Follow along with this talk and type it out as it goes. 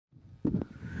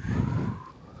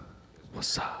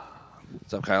What's up?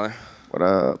 What's up, Kyler? What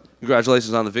up?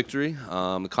 Congratulations on the victory.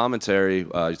 The commentary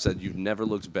you said you've never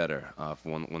looked better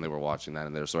when they were watching that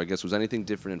in there. So I guess was anything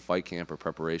different in fight camp or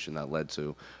preparation that led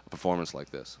to a performance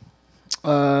like this?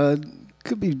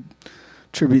 Could be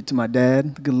tribute to my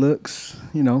dad. The good looks,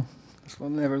 you know. That's why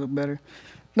I'll never look better.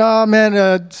 Nah, man.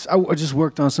 I just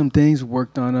worked on some things.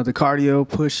 Worked on the cardio,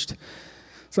 pushed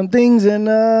some things, and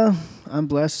I'm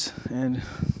blessed and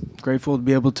grateful to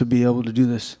be able to do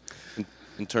this.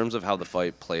 In terms of how the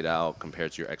fight played out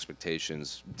compared to your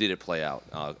expectations, did it play out?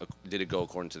 Did it go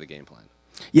according to the game plan?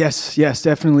 Yes,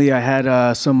 definitely. I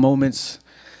had some moments,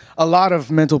 a lot of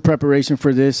mental preparation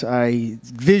for this. I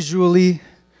visually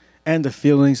and the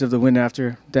feelings of the win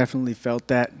after definitely felt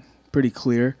that pretty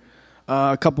clear.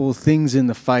 A couple of things in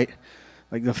the fight,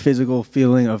 like the physical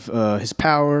feeling of his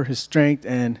power, his strength,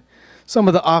 and some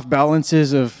of the off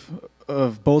balances of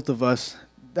both of us.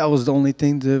 That was the only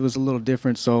thing that was a little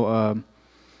different. So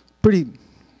pretty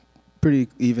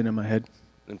even in my head.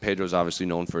 And Pedro's obviously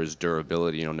known for his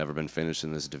durability, never been finished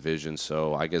in this division.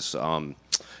 So I guess,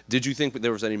 did you think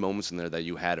there was any moments in there that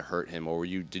you had hurt him, or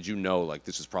did you know like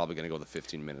this is probably going to go the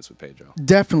 15 minutes with Pedro?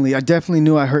 Definitely. I definitely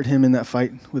knew I hurt him in that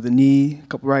fight with a knee, a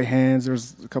couple right hands. There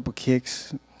was a couple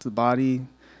kicks to the body,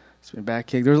 spin back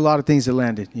kick. There was a lot of things that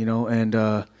landed,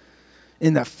 and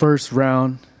in that first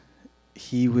round,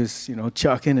 he was,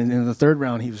 chucking, and in the third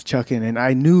round, he was chucking, and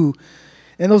I knew.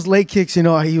 And those leg kicks, he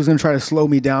was going to try to slow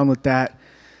me down with that.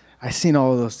 I seen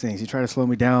all of those things. He tried to slow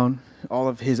me down, all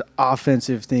of his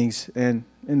offensive things. And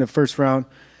in the first round,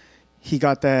 he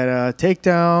got that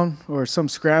takedown or some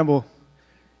scramble.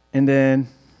 And then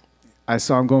I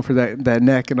saw him going for that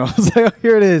neck, and I was like, oh,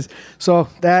 here it is. So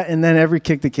that, and then every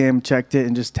kick that came, checked it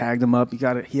and just tagged him up.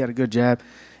 He had a good jab.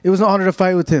 It was an honor to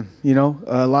fight with him,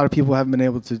 A lot of people haven't been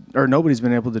able to, or nobody's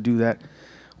been able to do that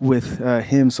with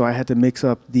him. So I had to mix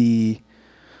up the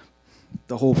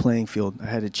whole playing field. I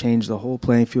had to change the whole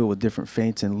playing field with different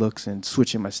feints and looks and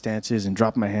switching my stances and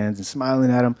dropping my hands and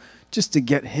smiling at him just to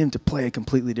get him to play a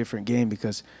completely different game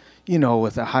because,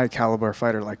 with a high caliber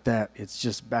fighter like that, it's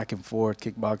just back and forth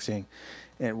kickboxing.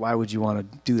 And why would you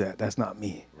want to do that? That's not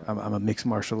me. I'm a mixed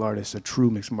martial artist, a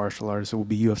true mixed martial artist. I will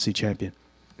be UFC champion.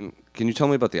 Can you tell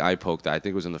me about the eye poke that I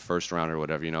think was in the first round or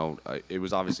whatever? It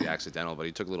was obviously accidental, but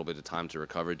he took a little bit of time to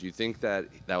recover. Do you think that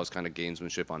was kind of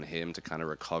gamesmanship on him to kind of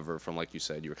recover from, like you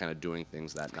said, you were kind of doing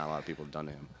things that not a lot of people have done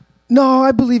to him? No,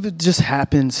 I believe it just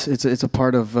happens. It's a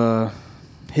part of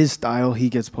his style. He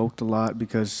gets poked a lot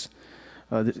because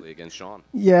against Sean.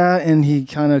 Yeah, and he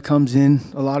kind of comes in.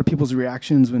 A lot of people's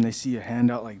reactions when they see a hand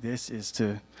out like this is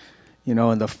to,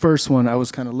 in the first one, I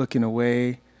was kind of looking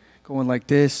away, going like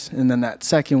this, and then that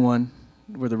second one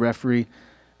where the referee,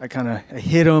 I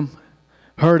hit him,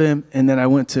 hurt him, and then I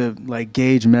went to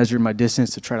measure my distance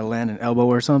to try to land an elbow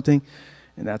or something,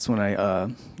 and that's when I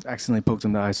accidentally poked him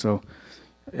in the eye. So,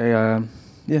 yeah.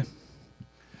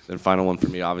 Then final one for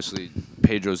me, obviously,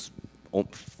 Pedro's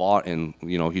fought and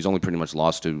he's only pretty much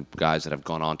lost to guys that have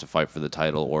gone on to fight for the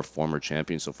title or former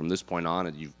champions. So from this point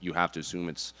on, you have to assume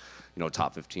it's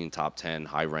top 15, top 10,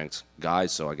 high-ranked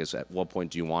guys. So I guess at what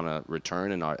point do you want to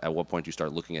return, and at what point do you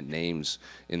start looking at names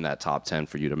in that top 10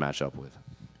 for you to match up with?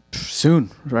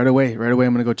 Soon, right away. I'm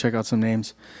going to go check out some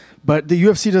names. But the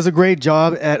UFC does a great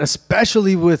job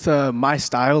especially with my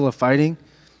style of fighting.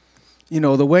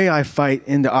 The way I fight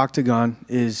in the octagon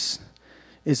is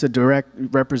a direct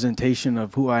representation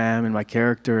of who I am and my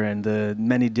character and the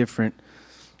many different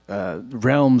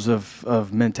realms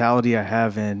of mentality I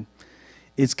have, and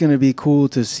it's going to be cool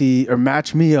to see or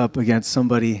match me up against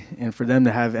somebody and for them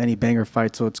to have any banger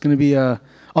fight. So it's going to be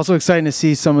also exciting to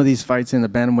see some of these fights in the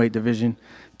bantamweight division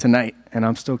tonight, and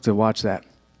I'm stoked to watch that.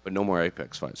 But no more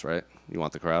Apex fights, right? You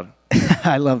want the crowd?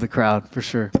 I love the crowd, for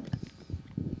sure.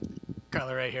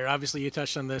 Kyler, right here. Obviously, you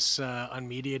touched on this on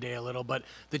Media Day a little, but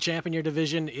the champ in your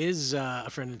division is a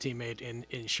friend and teammate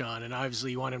in Sean, and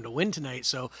obviously you want him to win tonight.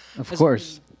 So, of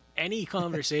course. Any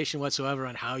conversation whatsoever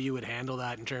on how you would handle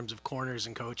that in terms of corners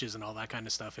and coaches and all that kind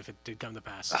of stuff if it did come to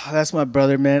pass? Oh, that's my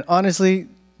brother, man. Honestly,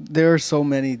 there are so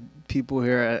many people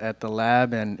here at the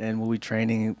lab and when we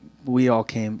training, we all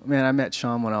came. Man, I met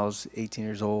Sean when I was 18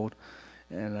 years old.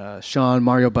 And Sean,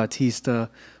 Mario Batista,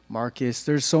 Marcus.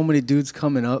 There's so many dudes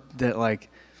coming up that,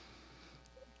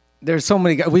 there's so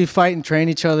many guys. We fight and train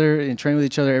each other and train with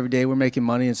each other every day. We're making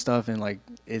money and stuff, and,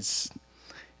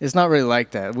 it's not really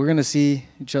like that. We're going to see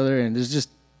each other, and there's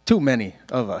just too many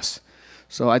of us.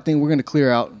 So I think we're going to clear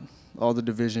out all the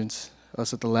divisions,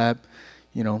 us at the lab,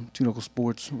 Two Knuckle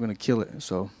Sports. We're going to kill it.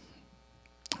 So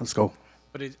let's go.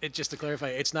 But just to clarify,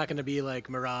 it's not going to be like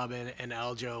Merab and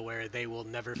Aljo where they will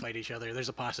never fight each other. There's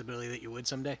a possibility that you would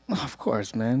someday. Of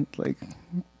course, man. Like,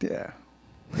 yeah.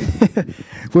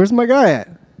 Where's my guy at?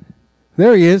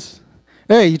 There he is.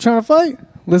 Hey, you trying to fight?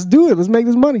 Let's do it. Let's make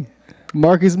this money.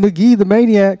 Marcus McGee, the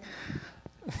maniac.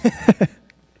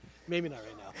 Maybe not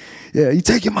right now. Yeah, you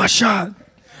taking my shot.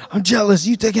 I'm jealous.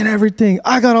 You taking everything.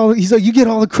 I got all. He's like, you get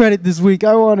all the credit this week.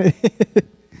 I want it.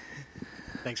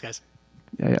 Thanks, guys.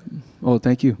 Yeah. Oh,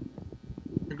 thank you.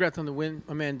 Congrats on the win,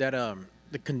 my man. That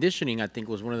the conditioning, I think,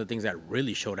 was one of the things that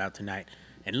really showed out tonight.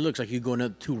 And it looks like you go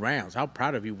another 2 rounds. How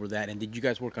proud of you were that? And did you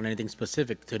guys work on anything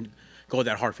specific to go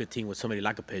that hard 15 with somebody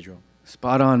like a Pedro?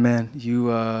 Spot on, man.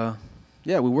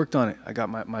 Yeah, we worked on it. I got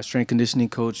my strength conditioning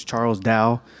coach, Charles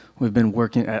Dow. We've been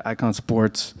working at Icon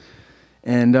Sports.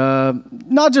 And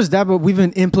not just that, but we've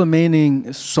been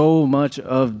implementing so much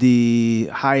of the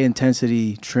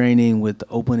high-intensity training with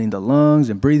opening the lungs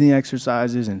and breathing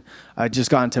exercises. And I just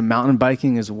got into mountain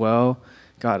biking as well.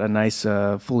 Got a nice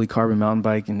fully carbon mountain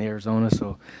bike in Arizona,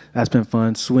 so that's been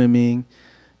fun. Swimming.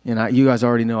 And you guys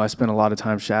already know I spent a lot of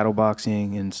time shadow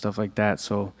boxing and stuff like that.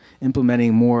 So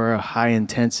implementing more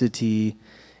high-intensity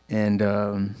and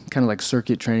kind of like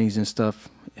circuit trainings and stuff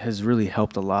has really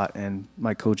helped a lot. And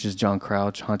my coaches, John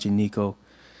Crouch, Hanchi Nico,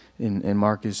 and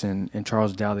Marcus and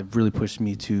Charles Dow, they've really pushed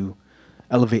me to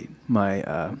elevate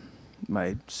my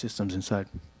my systems inside.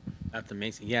 That's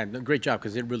amazing. Yeah, great job,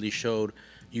 because it really showed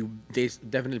you. They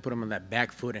definitely put him on that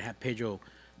back foot and had Pedro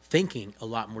thinking a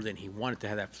lot more than he wanted to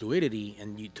have that fluidity,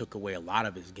 and you took away a lot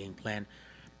of his game plan.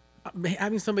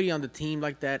 Having somebody on the team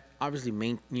like that, obviously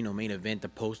main event, the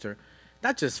poster,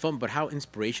 not just fun, but how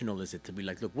inspirational is it to be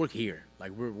like, look, we're here.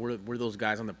 Like, we're those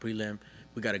guys on the prelim.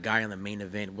 We got a guy on the main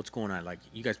event. What's going on? Like,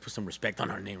 you guys put some respect on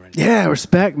our name right now. Yeah,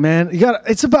 respect, man.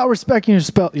 It's about respecting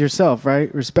yourself,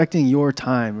 right? Respecting your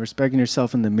time, respecting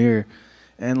yourself in the mirror.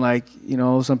 And like,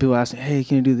 some people ask me, hey,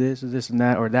 can you do this or this and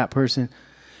that or that person?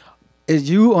 It's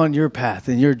you on your path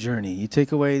and your journey. You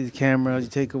take away the camera, you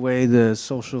take away the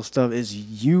social stuff. It's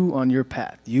you on your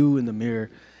path, you in the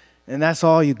mirror. And that's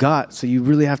all you got. So you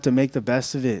really have to make the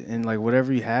best of it. And like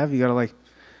whatever you have, you got to like,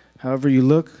 however you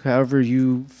look, however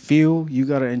you feel, you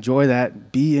got to enjoy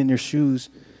that. Be in your shoes.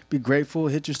 Be grateful.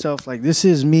 Hit yourself like, this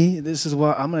is me. This is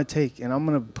what I'm going to take. And I'm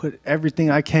going to put everything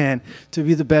I can to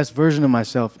be the best version of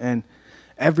myself. And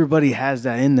everybody has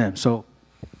that in them. So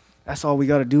that's all we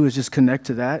got to do is just connect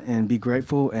to that and be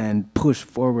grateful and push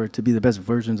forward to be the best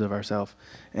versions of ourselves.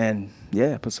 And,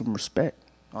 yeah, put some respect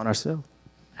on ourselves.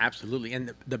 Absolutely.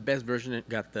 And the best version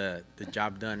got the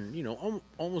job done,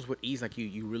 almost with ease, like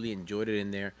you really enjoyed it in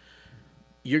there.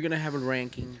 You're going to have a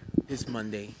ranking this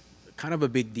Monday, kind of a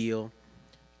big deal.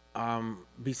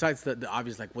 Besides the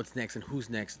obvious, like what's next and who's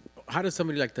next, how does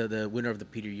somebody like the winner of the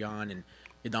Peter Yan and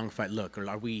Yadong fight look? Or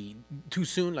are we too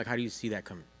soon? Like, how do you see that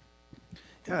coming?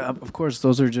 Yeah, of course,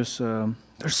 those are just,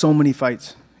 there's so many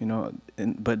fights,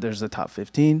 but there's the top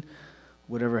 15.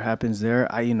 Whatever happens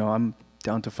there, I'm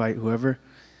down to fight whoever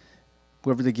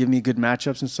they give me good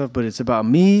matchups and stuff, but it's about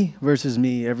me versus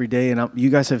me every day. And you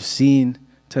guys have seen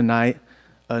tonight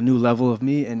a new level of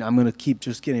me, and I'm going to keep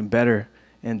just getting better.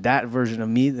 And that version of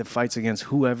me that fights against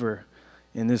whoever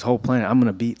in this whole planet, I'm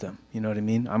going to beat them. You know what I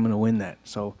mean? I'm going to win that.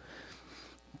 So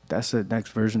that's the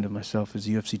next version of myself as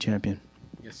UFC champion.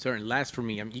 Yes, sir. And last for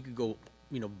me, I mean, you could go,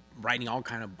 riding all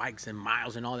kind of bikes and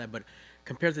miles and all that, but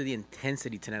compared to the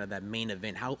intensity tonight of that main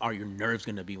event, how are your nerves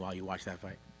going to be while you watch that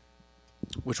fight?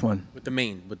 Which one? With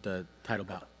the title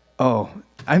bout. Oh,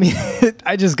 I mean,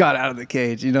 I just got out of the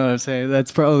cage. You know what I'm saying?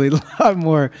 That's probably a lot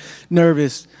more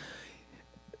nervous.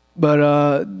 But,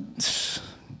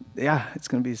 yeah, it's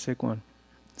going to be a sick one.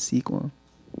 Sequel.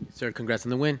 Sir, congrats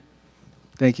on the win.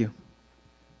 Thank you.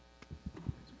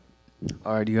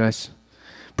 All right, you guys.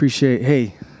 Appreciate it.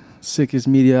 Hey, sickest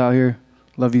media out here.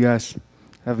 Love you guys.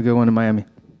 Have a good one in Miami.